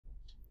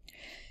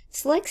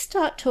So let's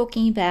start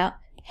talking about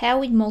how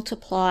we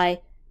multiply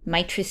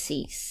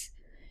matrices.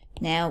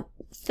 Now,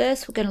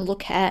 first we're going to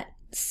look at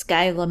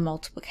scalar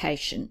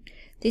multiplication.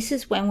 This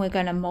is when we're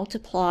going to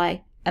multiply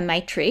a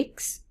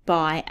matrix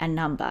by a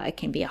number. It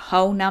can be a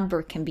whole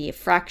number, it can be a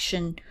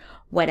fraction,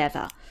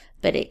 whatever.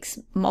 But it's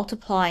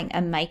multiplying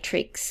a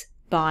matrix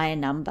by a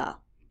number.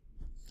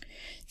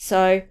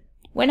 So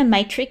when a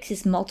matrix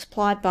is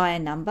multiplied by a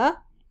number,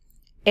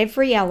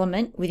 every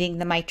element within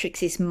the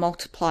matrix is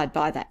multiplied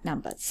by that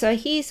number. So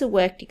here's a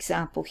worked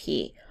example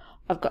here.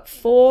 I've got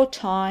 4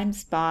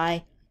 times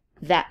by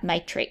that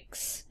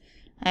matrix.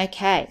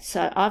 Okay,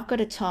 so I've got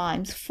to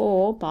times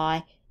 4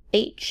 by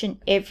each and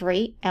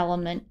every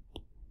element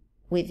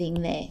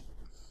within there.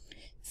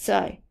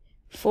 So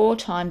 4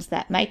 times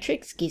that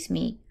matrix gives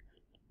me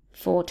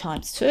 4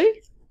 times 2,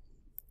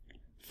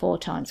 4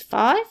 times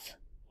 5,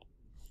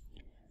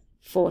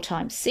 4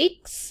 times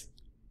 6,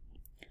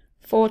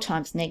 4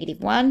 times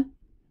 -1,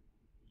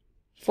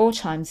 4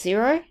 times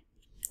 0,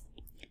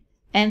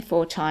 and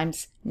 4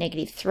 times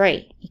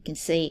 -3. You can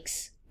see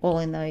it's all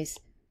in those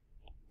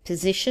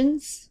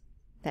positions,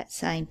 that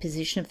same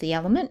position of the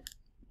element.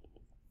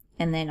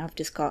 And then I've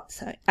just got,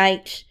 so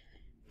 8,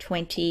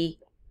 20,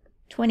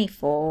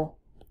 24,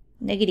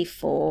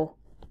 -4,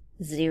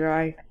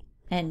 0,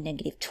 and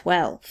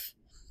 -12.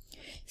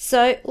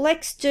 So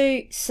let's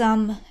do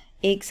some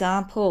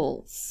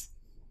examples.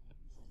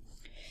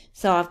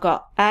 So I've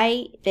got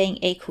A being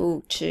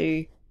equal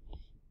to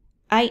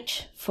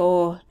 8,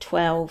 4,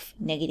 12,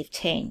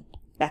 -10.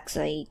 That's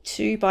a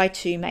 2 by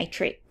 2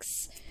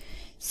 matrix.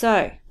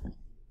 So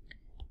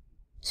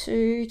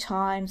 2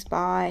 times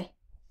by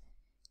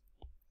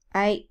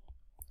 8,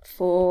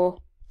 4,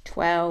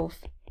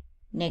 12,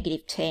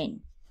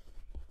 -10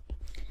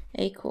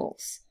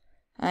 equals,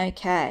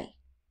 okay,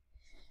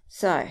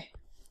 so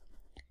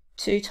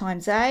 2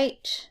 times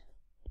 8,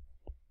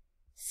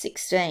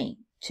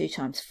 16, 2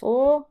 times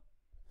 4,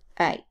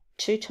 8,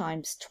 2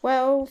 times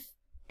 12,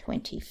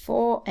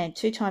 24, and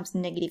 2 times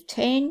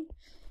 -10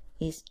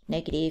 is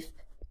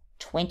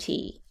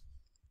 -20.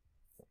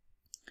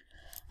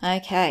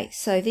 Okay,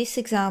 so this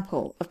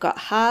example, I've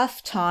got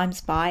half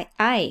times by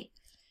A.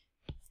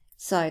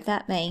 So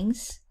that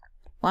means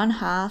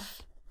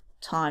 1/2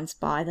 times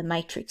by the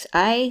matrix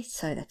A,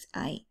 so that's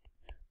 8,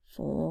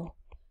 4,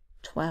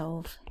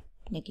 12,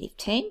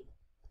 -10.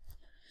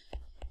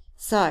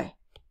 So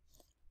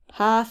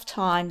half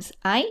times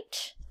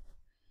 8.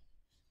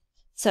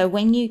 So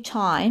when you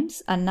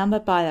times a number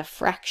by a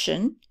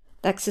fraction,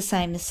 that's the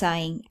same as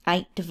saying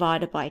 8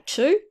 divided by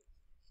 2.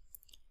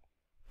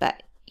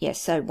 But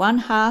yes, so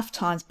 1/2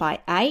 times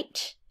by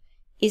 8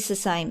 is the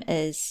same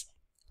as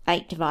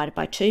 8 divided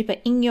by 2.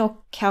 But in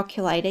your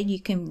calculator, you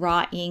can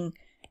write in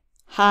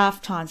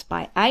half times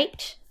by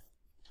 8.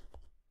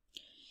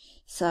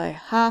 So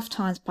half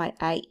times by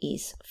 8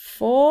 is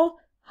 4.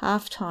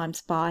 Half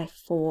times by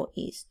 4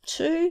 is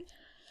 2.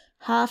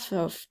 Half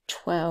of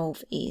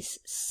 12 is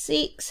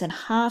 6, and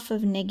half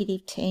of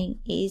 -10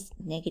 is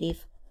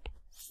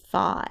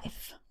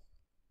 -5.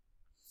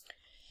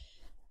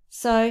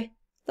 So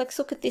let's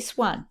look at this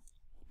one,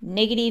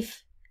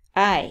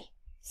 -A.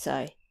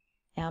 So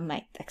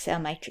that's our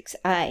matrix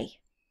A.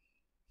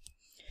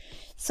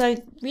 So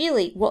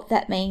really what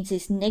that means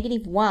is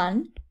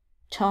 -1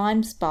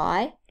 times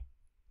by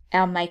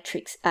our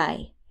matrix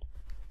A.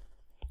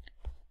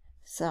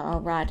 So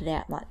I'll write it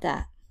out like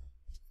that.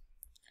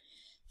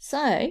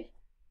 So,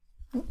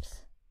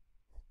 oops,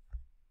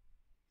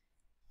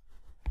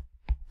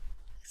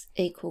 it's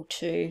equal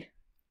to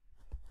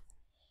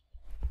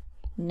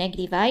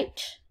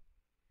 -8.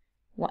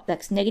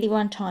 That's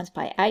 -1 times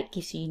by 8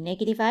 gives you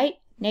 -8.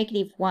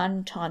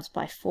 -1 times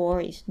by 4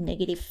 is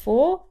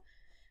 -4.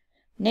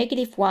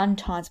 -1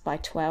 times by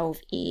 12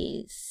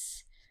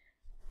 is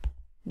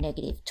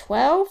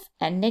 -12.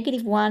 And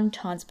 -1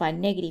 times by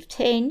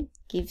 -10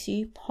 gives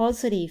you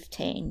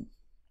 +10.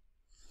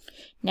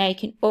 Now you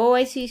can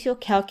always use your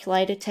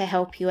calculator to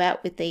help you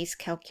out with these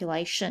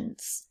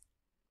calculations.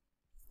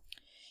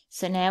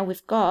 So now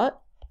we've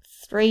got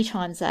 3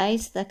 times A,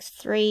 so that's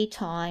 3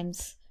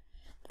 times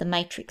the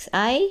matrix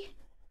A.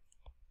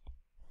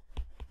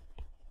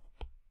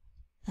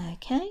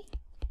 Okay,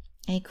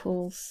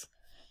 equals,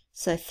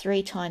 so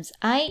 3 times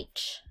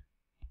 8.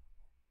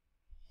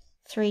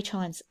 3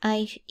 times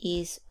 8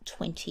 is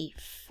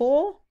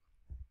 24.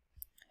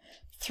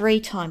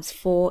 3 times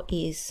 4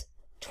 is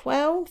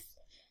 12.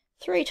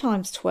 3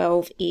 times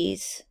 12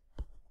 is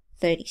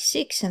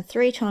 36, and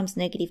 3 times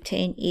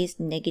 -10 is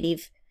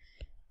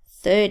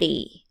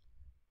 -30.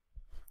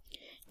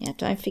 Now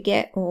don't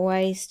forget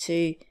always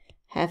to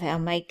have our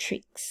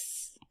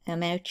matrices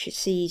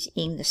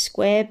in the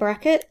square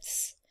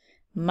brackets,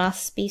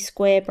 must be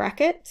square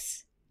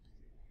brackets,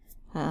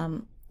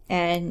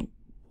 and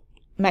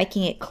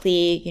making it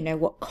clear, you know,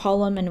 what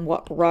column and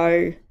what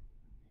row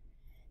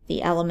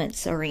the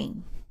elements are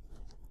in.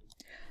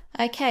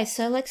 Okay,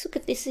 so let's look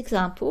at this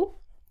example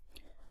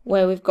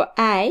where we've got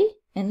A,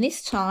 and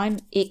this time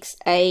it's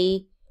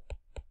a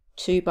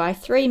 2 by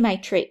 3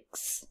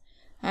 matrix.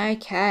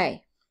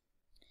 Okay,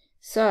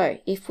 So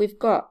if we've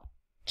got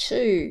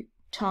 2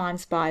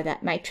 times by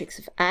that matrix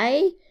of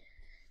A,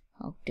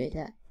 I'll do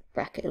that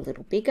bracket a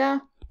little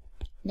bigger,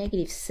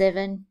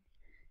 -7,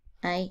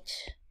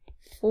 8,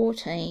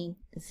 14,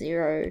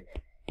 0,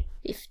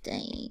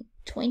 15,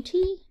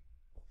 20.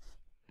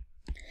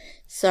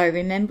 So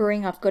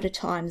remembering I've got to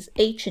times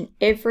each and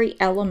every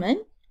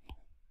element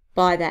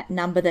by that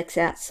number that's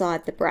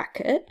outside the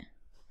bracket.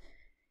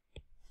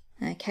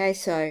 Okay,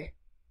 so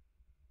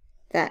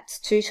that's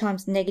 2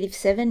 times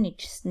 -7,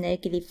 which is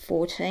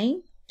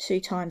 -14. 2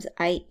 times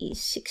 8 is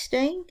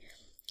 16.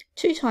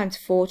 2 times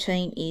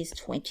 14 is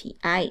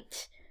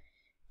 28.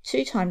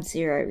 2 times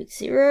 0 is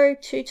 0.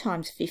 2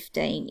 times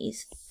 15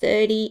 is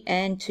 30.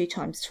 And 2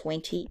 times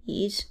 20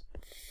 is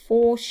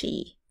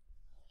 40.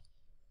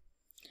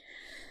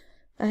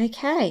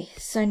 Okay,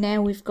 so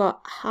now we've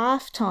got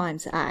half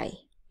times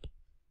A.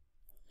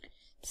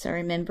 So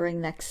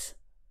remembering that's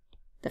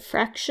the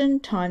fraction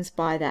times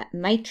by that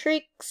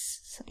matrix.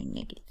 So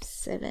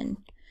 -7,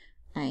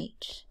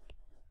 8,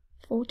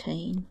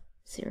 14,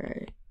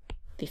 0,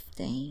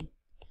 15,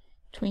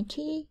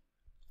 20.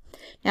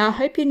 Now I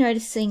hope you're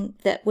noticing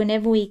that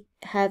whenever we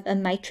have a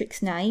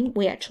matrix name,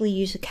 we actually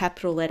use a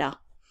capital letter.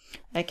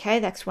 Okay,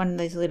 that's one of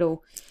those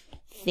little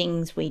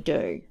things we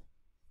do.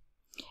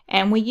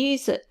 And we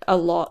use it a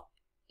lot.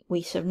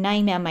 We sort of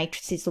name our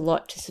matrices a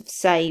lot to sort of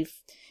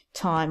save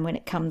time when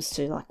it comes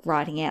to like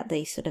writing out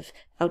these sort of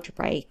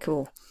algebraic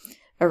or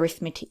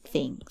arithmetic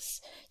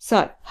things.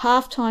 So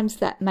half times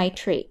that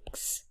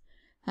matrix.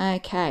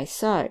 Okay,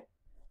 so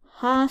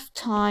half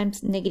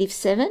times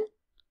 -7.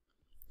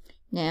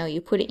 Now you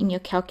put it in your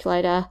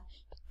calculator,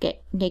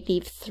 get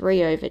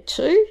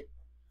 -3/2.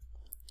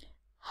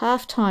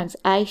 Half times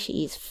 8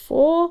 is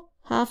 4.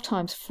 Half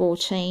times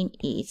 14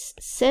 is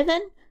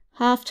 7.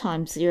 Half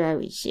times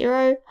 0 is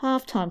 0.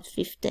 Half times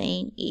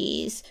 15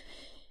 is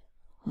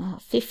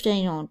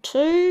 15 on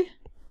 2.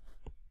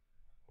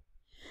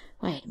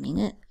 Wait a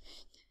minute.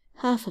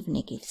 Half of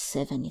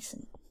 -7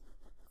 isn't.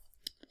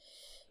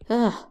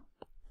 I'll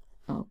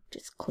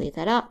just clear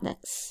that up.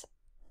 That's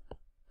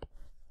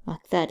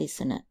like that,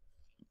 isn't it?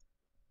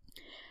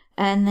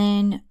 And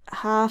then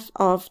half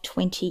of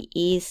 20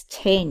 is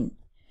 10.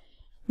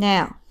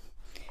 Now,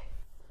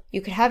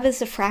 you could have it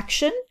as a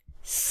fraction.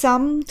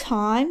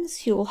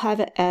 Sometimes you'll have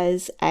it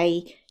as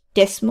a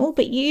decimal,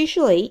 but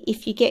usually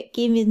if you get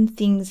given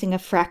things in a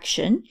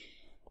fraction,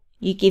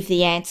 you give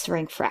the answer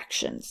in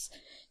fractions.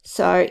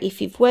 So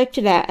if you've worked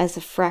it out as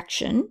a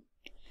fraction,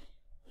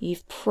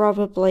 you've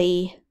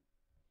probably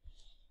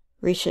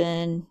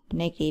written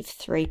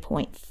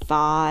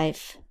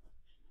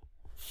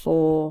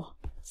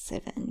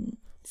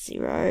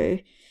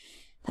 -3.5470.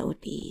 That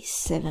would be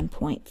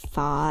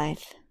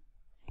 7.5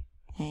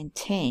 and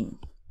 10.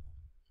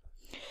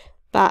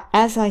 But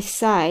as I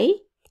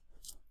say,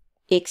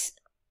 it's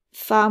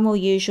far more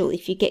usual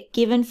if you get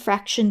given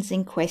fractions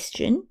in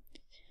question,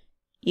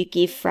 you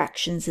give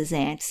fractions as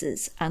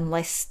answers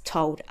unless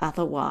told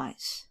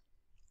otherwise.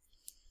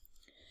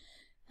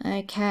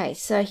 Okay,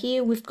 so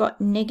here we've got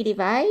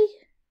 -A.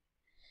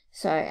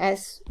 So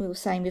as we were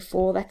saying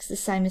before, that's the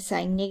same as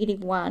saying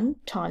 -1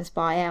 times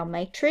by our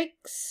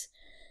matrix,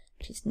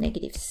 which is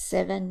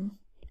 -7,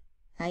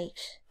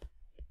 8,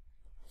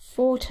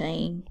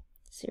 14,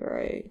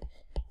 0,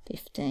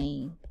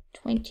 15,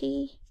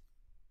 20.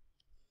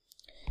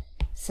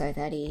 So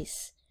that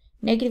is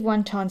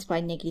 -1 times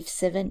by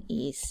 -7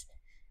 is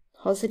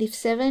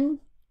 +7.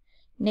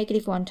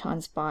 -1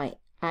 times by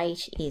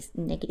 8 is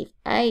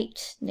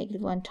 -8.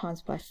 -1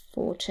 times by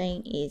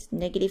 14 is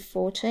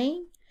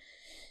 -14.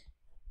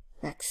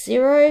 That's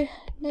 0,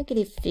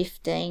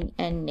 -15,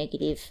 and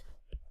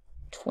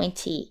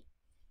 -20.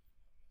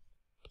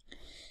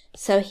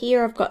 So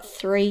here I've got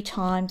 3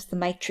 times the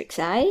matrix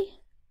A.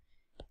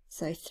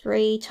 So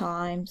 3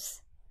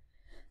 times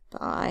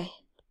by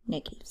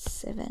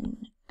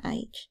 -7,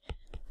 8,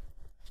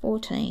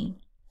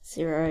 14,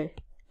 0,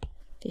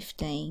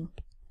 15,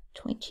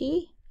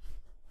 20.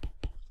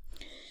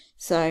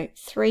 So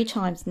 3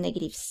 times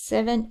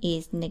 -7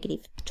 is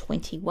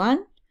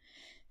 -21.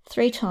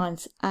 3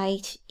 times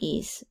 8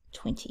 is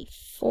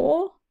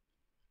 24.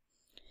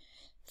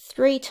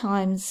 3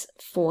 times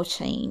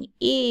 14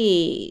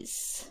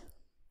 is...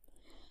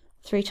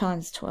 3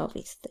 times 12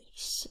 is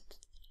 36.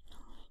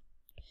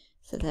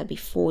 So that'd be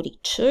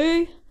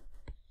 42.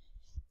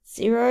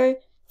 0.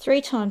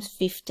 3 times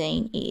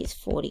 15 is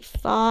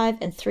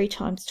 45. And 3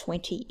 times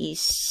 20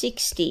 is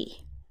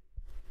 60.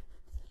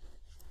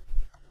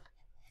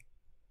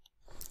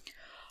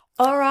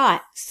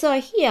 Alright, so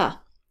here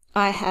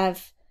I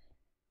have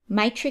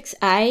matrix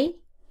A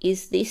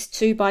is this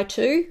 2 by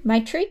 2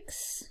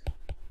 matrix.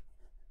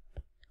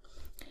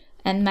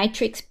 And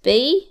matrix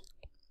B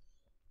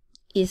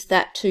is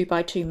that 2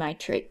 by 2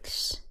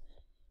 matrix.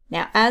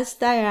 Now, as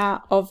they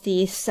are of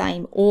the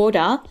same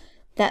order,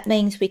 that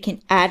means we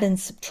can add and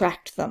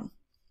subtract them.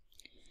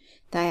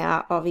 They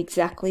are of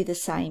exactly the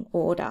same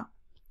order.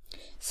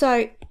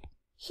 So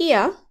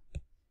here,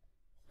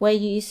 we're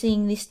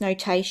using this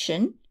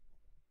notation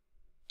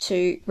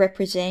to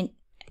represent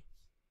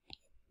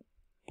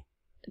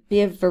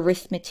bit of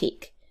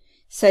arithmetic.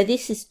 So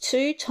this is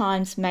 2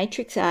 times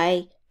matrix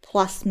A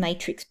plus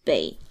matrix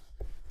B.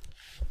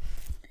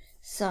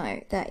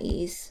 So that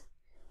is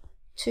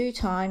 2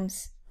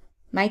 times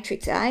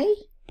matrix A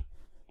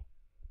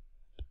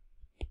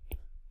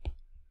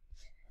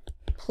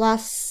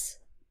plus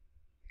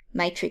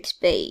matrix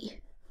B.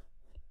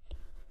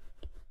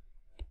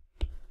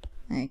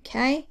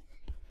 Okay,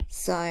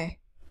 so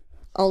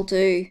I'll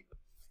do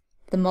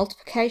the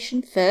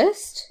multiplication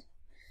first,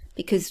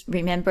 because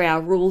remember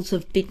our rules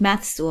of big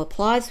maths still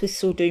applies. We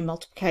still do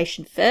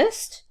multiplication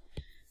first.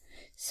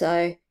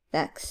 So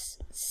that's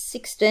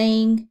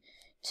 16,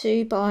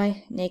 2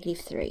 by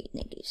 -3,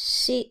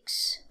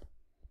 -6,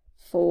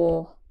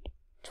 4,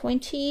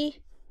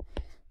 20,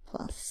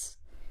 plus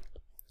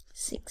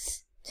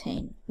 6,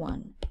 10,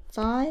 1,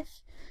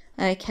 5.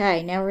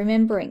 Okay, now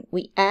remembering,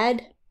 we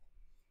add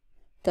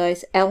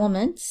those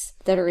elements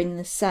that are in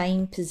the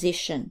same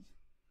position.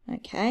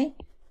 Okay,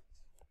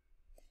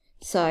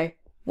 so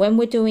when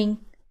we're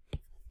doing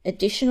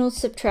additional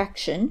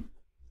subtraction,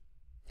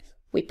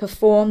 we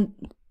perform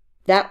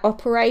that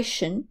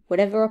operation,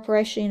 whatever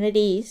operation it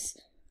is,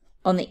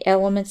 on the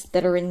elements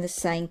that are in the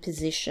same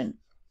position.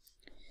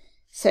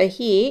 So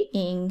here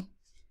in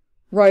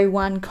row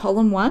 1,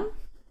 column 1,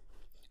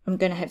 I'm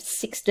going to have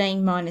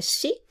 16 minus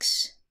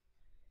 6.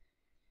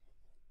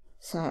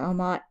 So I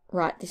might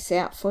write this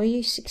out for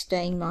you,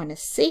 16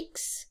 minus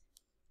 6.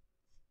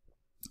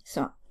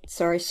 So,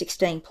 sorry,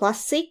 16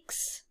 plus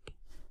 6.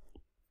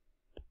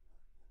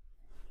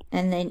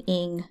 And then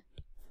in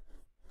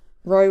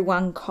row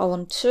 1,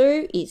 column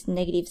 2 is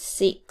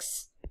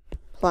 -6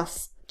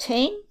 plus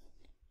 10.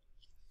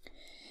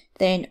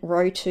 Then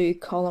row 2,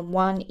 column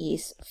 1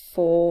 is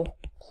 4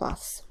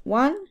 plus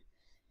 1.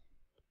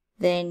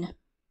 Then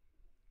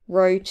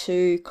row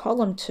 2,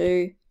 column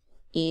 2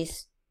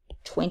 is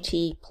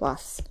 20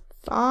 plus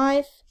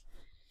 5.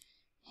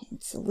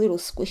 It's a little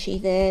squishy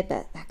there,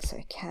 but that's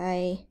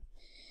okay.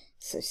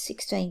 So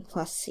 16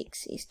 plus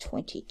 6 is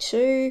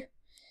 22.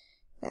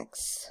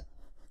 That's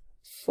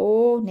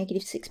 4.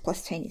 -6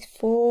 plus 10 is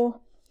 4.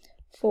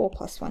 4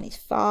 plus 1 is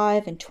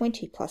 5. And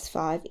 20 plus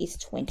 5 is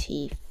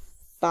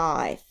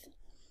 25.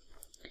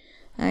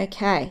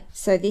 Okay,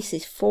 so this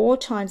is 4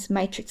 times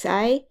matrix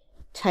A,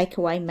 take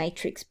away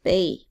matrix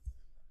B.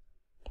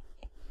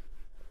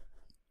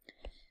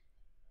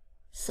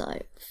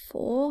 So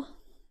 4,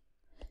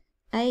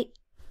 8,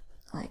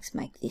 let's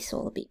make this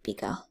all a bit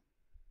bigger.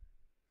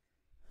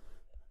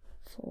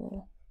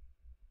 4,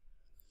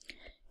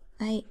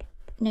 8,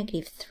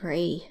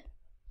 -3,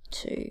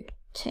 2,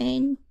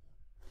 10,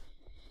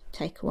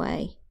 take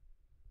away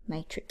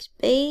matrix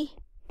B,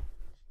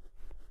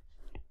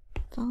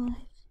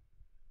 5.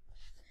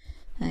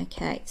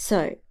 Okay,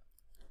 so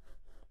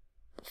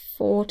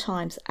 4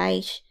 times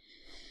 8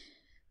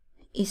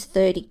 is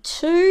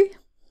 32.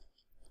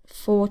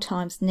 4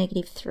 times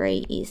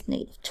 -3 is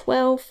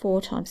 -12.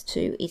 4 times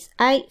 2 is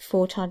 8.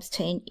 4 times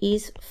 10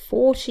 is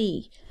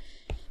 40.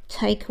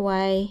 Take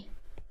away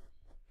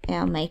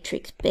our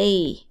matrix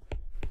B.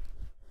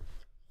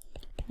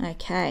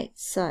 Okay,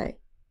 so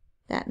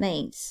that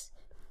means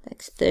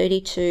that's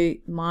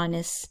 32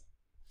 minus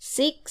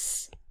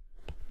 6,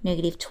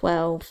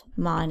 -12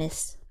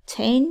 minus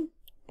 10,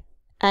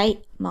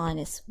 8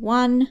 minus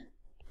 1,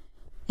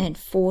 and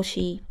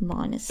 40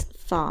 minus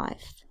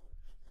 5.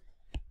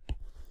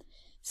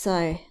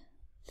 So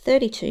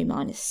 32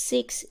 minus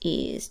 6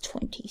 is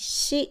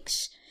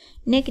 26.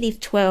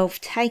 -12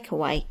 take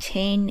away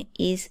 10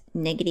 is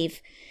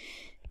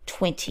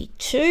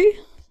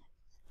 -22.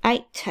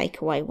 8 take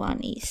away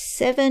 1 is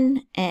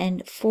 7.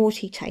 And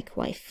 40 take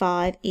away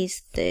 5 is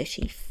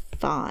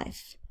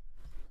 35.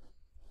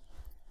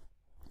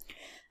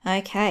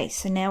 Okay,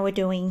 so now we're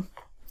doing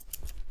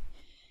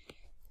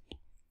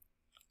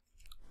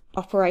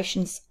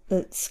operations,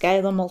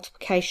 scalar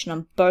multiplication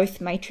on both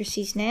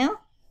matrices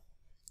now.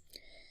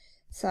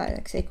 So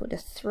that's equal to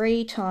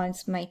 3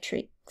 times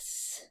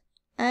matrix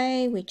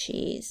A, which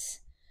is,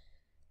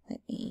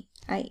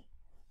 8,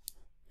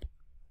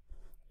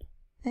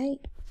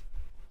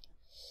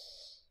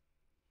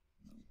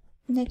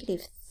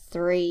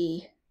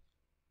 -3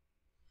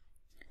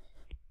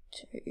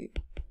 to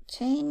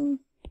 10,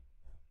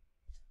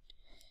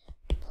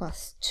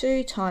 plus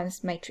 2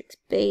 times matrix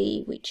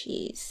B, which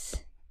is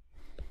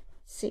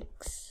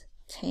 6,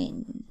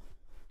 10,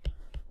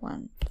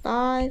 1,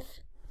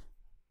 5.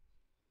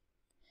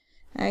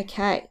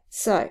 Okay,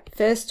 so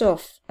first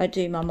off I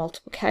do my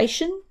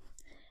multiplication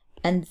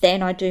and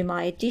then I do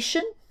my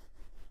addition.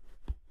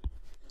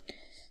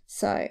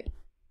 So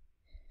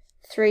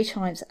 3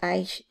 times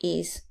 8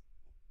 is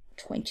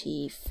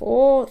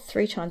 24.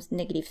 3 times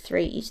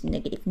 -3 is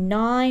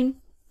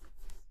 -9.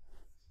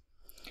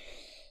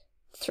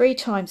 3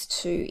 times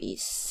 2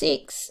 is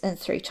 6, and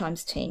 3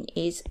 times 10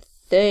 is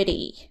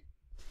 30.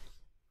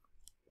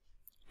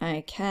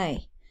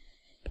 Okay,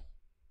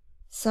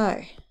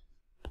 so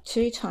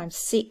 2 times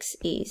 6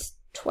 is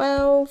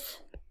 12.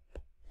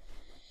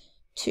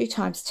 2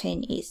 times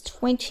 10 is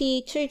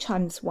 20. 2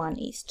 times 1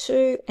 is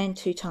 2, and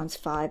 2 times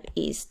 5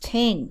 is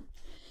 10.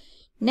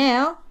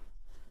 Now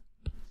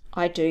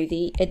I do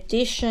the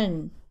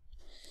addition.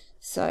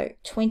 So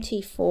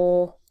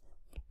 24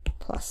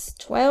 plus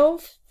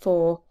 12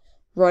 for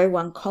row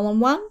 1, column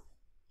 1.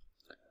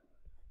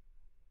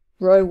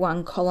 Row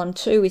 1, column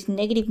 2 is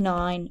negative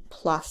 9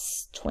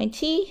 plus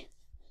 20.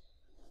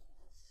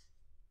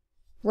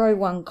 Row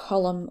 2,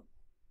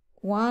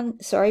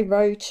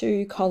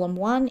 column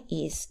 1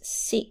 is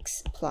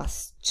 6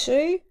 plus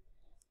 2.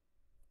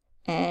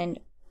 And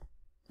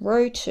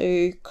row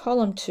 2,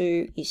 column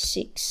 2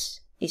 is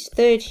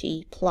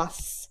 30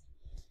 plus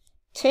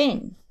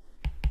 10.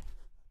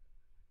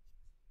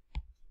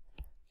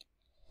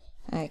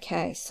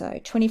 Okay, so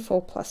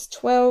 24 plus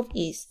 12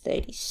 is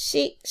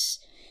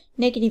 36.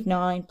 Negative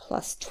 9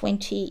 plus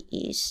 20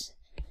 is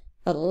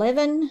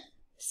 11.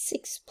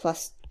 6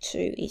 plus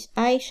 2 is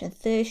 8. And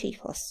 30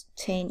 plus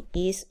 10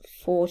 is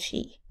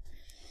 40.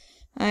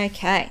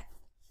 Okay.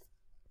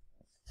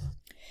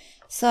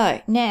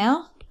 So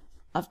now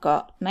I've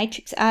got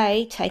matrix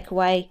A take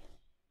away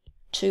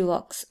 2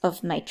 lots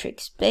of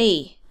matrix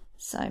B.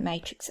 So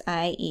matrix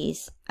A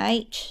is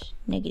 8,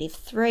 negative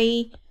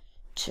 3,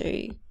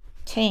 2,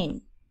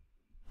 10.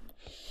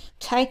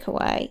 Take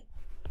away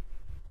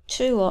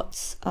 2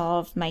 lots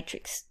of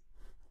matrix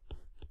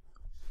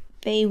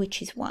B,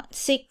 which is 1,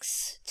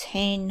 6,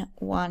 10,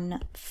 1,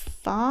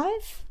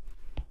 5.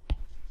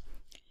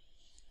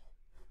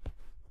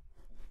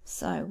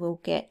 So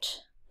we'll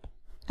get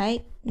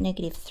 8,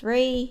 negative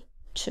 3,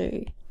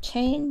 2,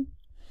 10.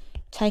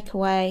 Take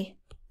away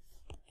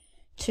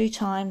 2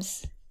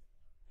 times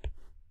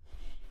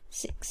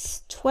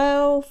 6,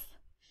 12.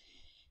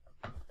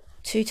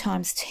 2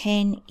 times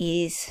 10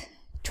 is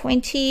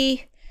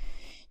 20.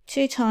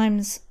 2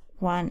 times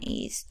 1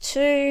 is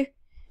 2.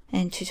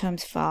 And 2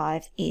 times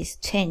 5 is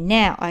 10.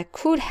 Now, I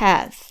could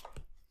have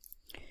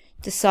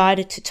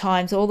decided to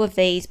times all of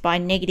these by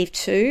negative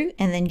 2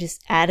 and then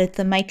just added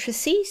the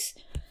matrices.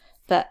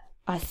 But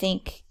I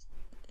think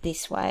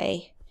this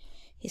way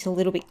is a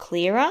little bit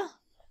clearer,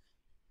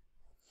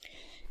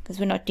 because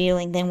we're not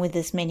dealing then with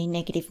as many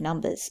negative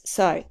numbers.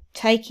 So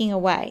taking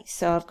away,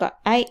 so I've got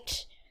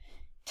 8,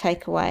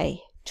 take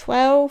away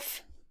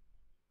 12,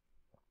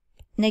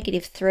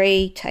 negative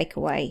 3, take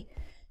away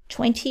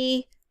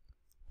 20,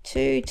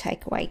 2,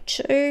 take away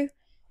 2,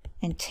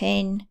 and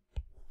 10,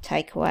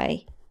 take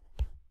away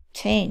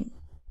 10.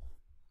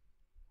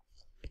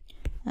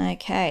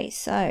 Okay,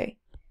 so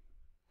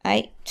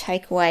 8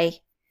 take away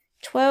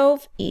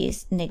 12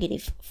 is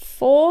negative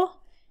 4.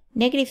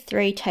 Negative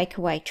 3 take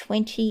away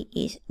 20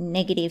 is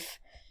negative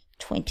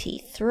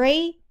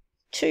 23.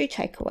 2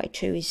 take away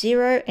 2 is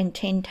 0, and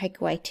 10 take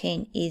away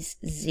 10 is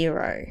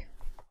 0.